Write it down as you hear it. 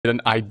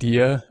an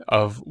idea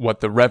of what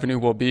the revenue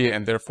will be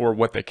and therefore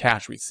what the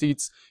cash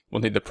receipts.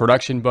 We'll need the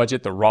production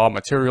budget, the raw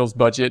materials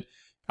budget,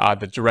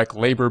 the direct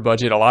labor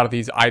budget. A lot of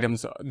these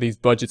items, these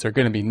budgets are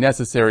going to be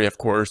necessary, of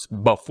course,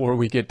 before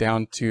we get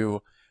down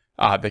to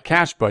the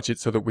cash budget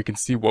so that we can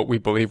see what we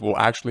believe will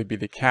actually be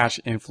the cash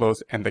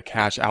inflows and the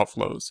cash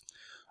outflows.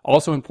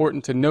 Also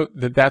important to note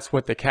that that's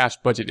what the cash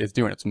budget is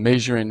doing. It's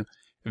measuring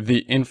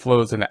the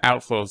inflows and the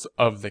outflows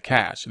of the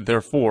cash.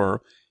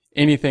 Therefore,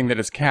 anything that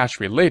is cash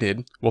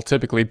related will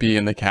typically be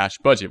in the cash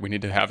budget. We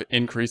need to have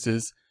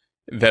increases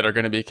that are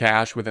going to be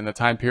cash within the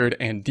time period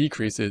and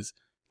decreases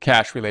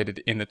cash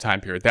related in the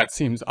time period. That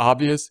seems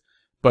obvious,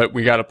 but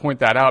we got to point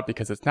that out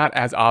because it's not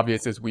as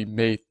obvious as we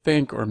may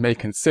think or may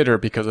consider,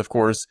 because of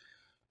course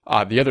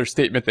the other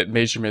statement that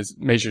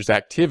measures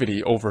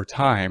activity over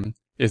time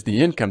is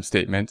the income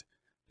statement,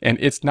 and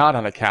it's not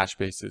on a cash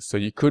basis. So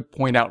you could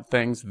point out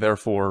things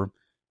therefore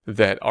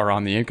that are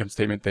on the income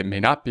statement that may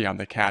not be on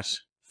the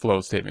cash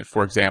flow statement.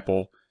 For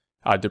example,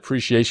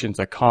 depreciation is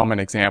a common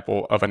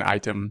example of an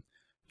item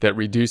that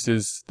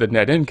reduces the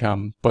net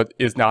income but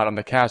is not on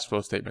the cash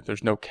flow statement.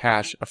 There's no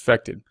cash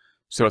affected.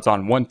 So it's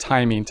on one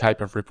timing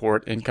type of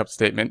report, income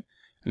statement,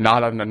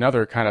 not on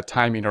another kind of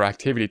timing or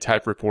activity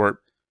type report,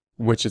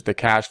 which is the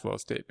cash flow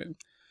statement.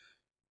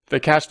 The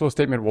cash flow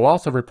statement will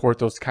also report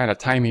those kind of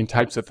timing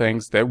types of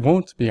things that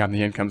won't be on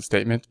the income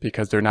statement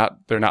because they're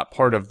not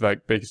part of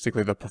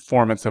basically the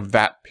performance of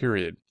that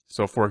period.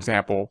 So for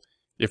example,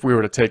 if we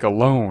were to take a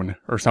loan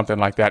or something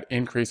like that,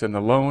 increase in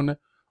the loan,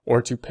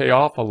 or to pay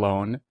off a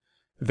loan,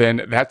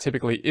 then that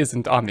typically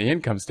isn't on the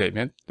income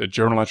statement. The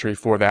journal entry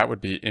for that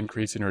would be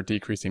increasing or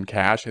decreasing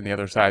cash, and the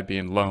other side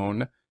being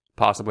loan,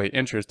 possibly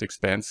interest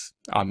expense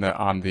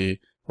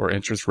or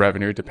interest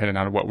revenue, depending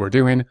on what we're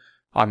doing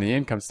on the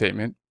income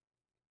statement.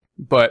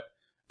 But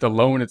the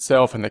loan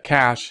itself and the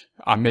cash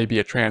may be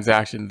a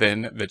transaction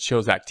then that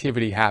shows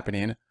activity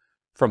happening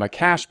from a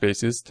cash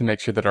basis to make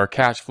sure that our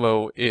cash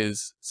flow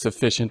is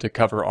sufficient to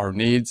cover our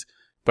needs,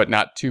 but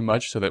not too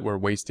much so that we're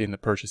wasting the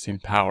purchasing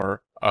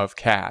power of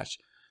cash.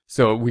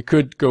 So we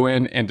could go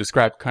in and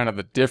describe kind of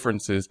the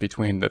differences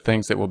between the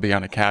things that will be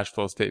on a cash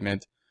flow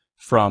statement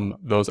from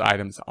those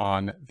items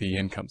on the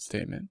income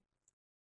statement.